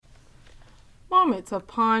moment to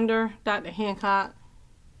ponder, Dr. Hancock,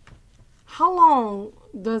 how long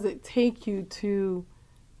does it take you to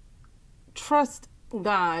trust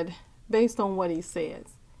God based on what he says?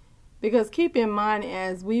 Because keep in mind,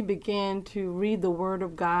 as we begin to read the word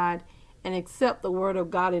of God and accept the word of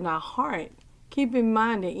God in our heart, keep in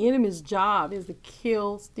mind the enemy's job is to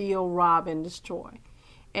kill, steal, rob, and destroy.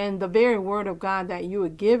 And the very word of God that you are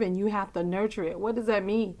given, you have to nurture it. What does that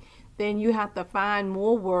mean? Then you have to find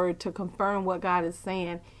more word to confirm what God is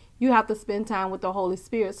saying. You have to spend time with the Holy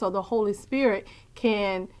Spirit so the Holy Spirit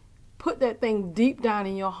can put that thing deep down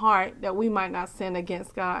in your heart that we might not sin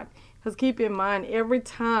against God. Because keep in mind, every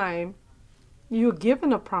time you're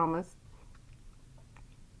given a promise,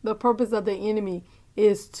 the purpose of the enemy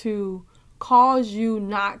is to cause you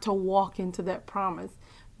not to walk into that promise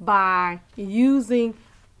by using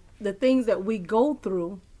the things that we go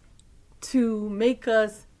through to make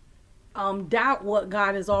us doubt what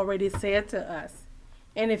God has already said to us.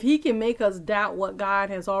 And if he can make us doubt what God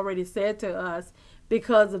has already said to us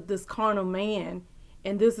because of this carnal man,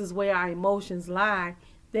 and this is where our emotions lie,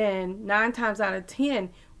 then 9 times out of 10,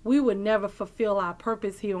 we would never fulfill our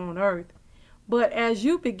purpose here on earth. But as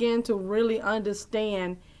you begin to really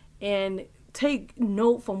understand and take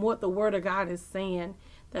note from what the word of God is saying,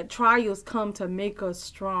 that trials come to make us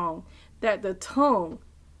strong, that the tongue,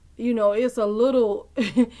 it's a little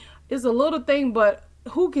it's a little thing, but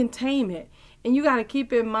who can tame it? And you got to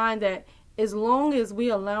keep in mind that as long as we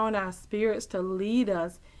allowing our spirits to lead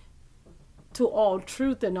us to all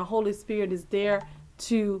truth, and the Holy Spirit is there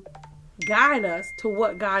to guide us to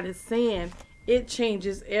what God is saying, it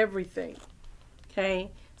changes everything.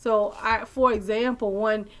 Okay. So for example,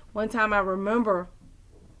 one time I remember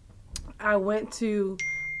I went to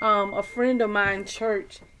a friend of mine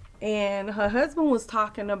church, and her husband was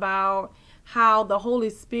talking about how the Holy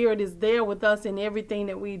Spirit is there with us in everything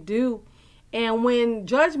that we do. And when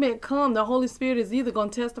judgment comes, the Holy Spirit is either going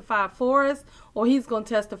to testify for us or he's going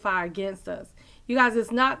to testify against us. You guys,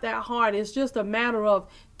 it's not that hard. It's just a matter of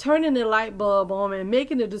turning the light bulb on and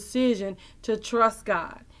making a decision to trust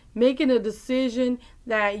God. Making a decision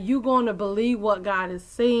that you're going to believe what God is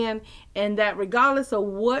saying, and that regardless of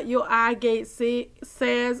what your eye gate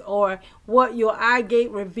says or what your eye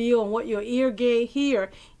gate reveal and what your ear gate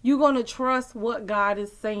hear, you're going to trust what God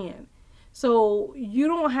is saying. So you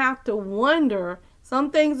don't have to wonder.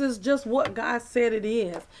 Some things is just what God said it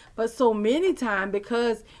is. But so many times,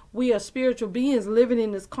 because we are spiritual beings living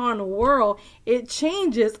in this carnal world, it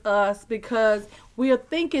changes us because we are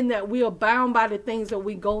thinking that we are bound by the things that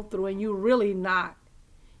we go through, and you're really not.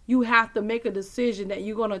 You have to make a decision that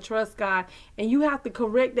you're going to trust God, and you have to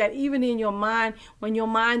correct that even in your mind. When your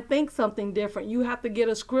mind thinks something different, you have to get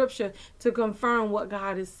a scripture to confirm what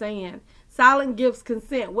God is saying. Silent gives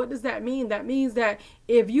consent. What does that mean? That means that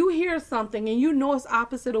if you hear something and you know it's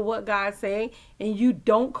opposite of what God's saying, and you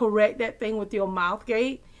don't correct that thing with your mouth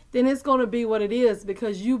gate, then it's going to be what it is,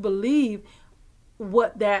 because you believe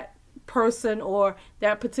what that person or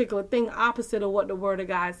that particular thing opposite of what the word of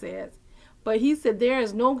God says. But he said, there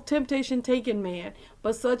is no temptation taken man,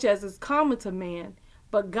 but such as is common to man.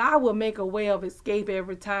 But God will make a way of escape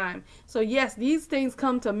every time. So yes, these things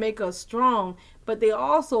come to make us strong, but they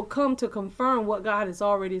also come to confirm what God has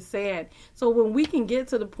already said. So when we can get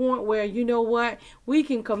to the point where, you know what, we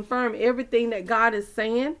can confirm everything that God is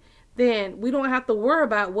saying, then we don't have to worry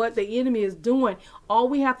about what the enemy is doing. All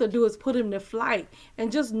we have to do is put him to flight,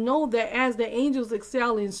 and just know that as the angels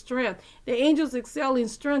excel in strength, the angels excel in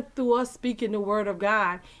strength through us speaking the word of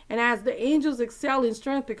God. And as the angels excel in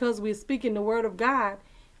strength because we're speaking the word of God,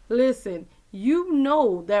 listen, you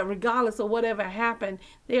know that regardless of whatever happened,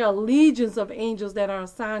 there are legions of angels that are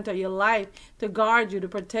assigned to your life to guard you, to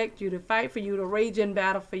protect you, to fight for you, to rage in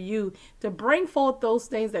battle for you, to bring forth those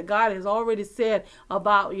things that God has already said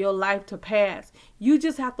about your life to pass. You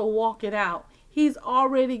just have to walk it out. He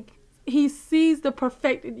sees the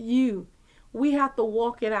perfected you. We have to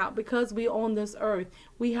walk it out because we're on this earth.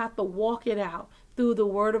 We have to walk it out through the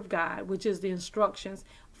word of God, which is the instructions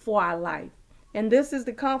for our life. And this is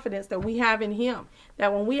the confidence that we have in him,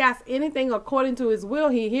 that when we ask anything according to his will,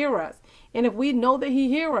 he hears us. And if we know that he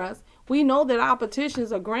hears us, we know that our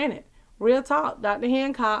petitions are granted. Real talk, Dr.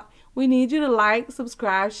 Hancock. We need you to like,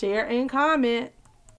 subscribe, share, and comment.